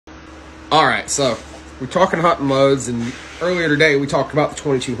All right, so we're talking hunting loads, and earlier today we talked about the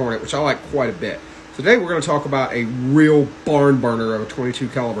 22 Hornet, which I like quite a bit. Today we're going to talk about a real barn burner of a 22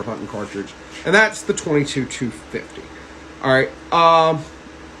 caliber hunting cartridge, and that's the 22 250. All right,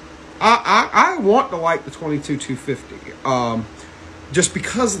 I want to like the 22 250, just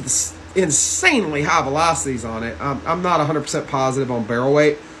because of the insanely high velocities on it. I'm not 100% positive on barrel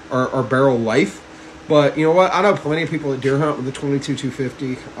weight or barrel life. But you know what? I know plenty of people that deer hunt with the 22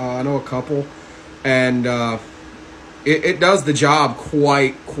 250. I know a couple, and it does the job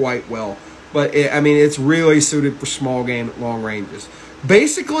quite well. But it's really suited for small game at long ranges.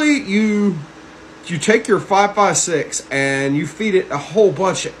 Basically, you take your 5.56 and you feed it a whole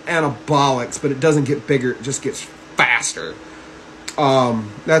bunch of anabolics, but it doesn't get bigger; it just gets faster.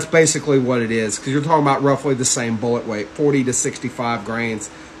 That's basically what it is, because you're talking about roughly the same bullet weight, 40 to 65 grains.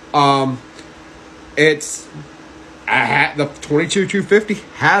 The 22 250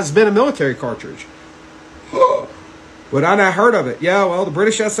 has been a military cartridge. But I not heard of it. Yeah, well, the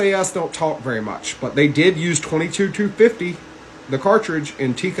British SAS don't talk very much, but they did use 22 250, the cartridge,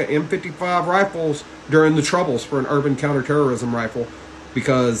 in Tikka M55 rifles during the Troubles for an urban counterterrorism rifle.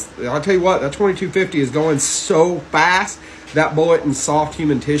 Because I'll tell you what, that 2250 is going so fast, that bullet in soft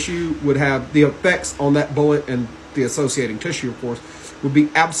human tissue would have the effects on that bullet and the associating tissue, of course, would be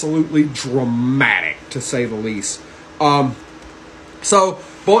absolutely dramatic, to say the least. So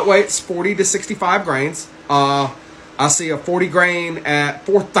bullet weight's 40 to 65 grains. I see a 40 grain at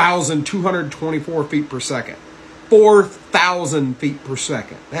 4,224 feet per second. 4,000 feet per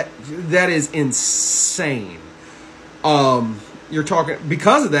second. That is insane. You're talking,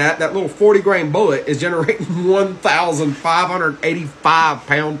 because of that little 40 grain bullet is generating 1,585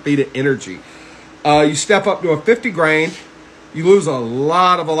 pound-feet of energy. You step up to a 50 grain, you lose a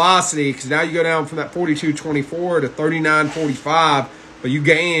lot of velocity, because now you go down from that 42.24 to 39.45, but you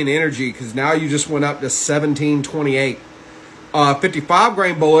gain energy because now you just went up to 17.28. 55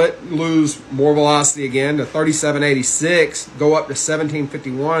 grain bullet, lose more velocity again to 37.86, go up to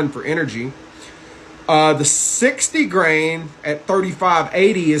 17.51 for energy. The 60 grain at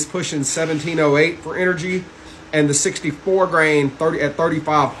 35.80 is pushing 17.08 for energy. And the 64 grain at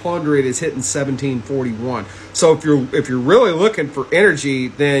 3,500 is hitting 1741. So if you're really looking for energy,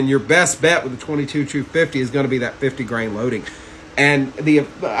 then your best bet with the 22 250 is going to be that 50 grain loading. And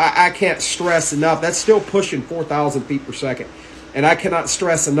I can't stress enough, that's still pushing 4,000 feet per second. And I cannot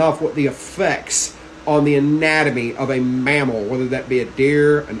stress enough what the effects on the anatomy of a mammal, whether that be a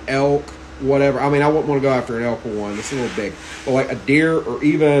deer, an elk, whatever. I mean, I wouldn't want to go after an elk for one. It's a little big. But like a deer, or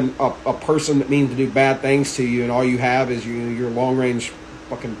even a person that means to do bad things to you, and all you have is your long-range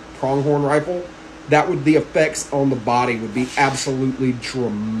fucking pronghorn rifle, the effects on the body would be absolutely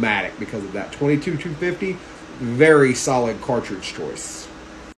dramatic because of that. 22 250, very solid cartridge choice.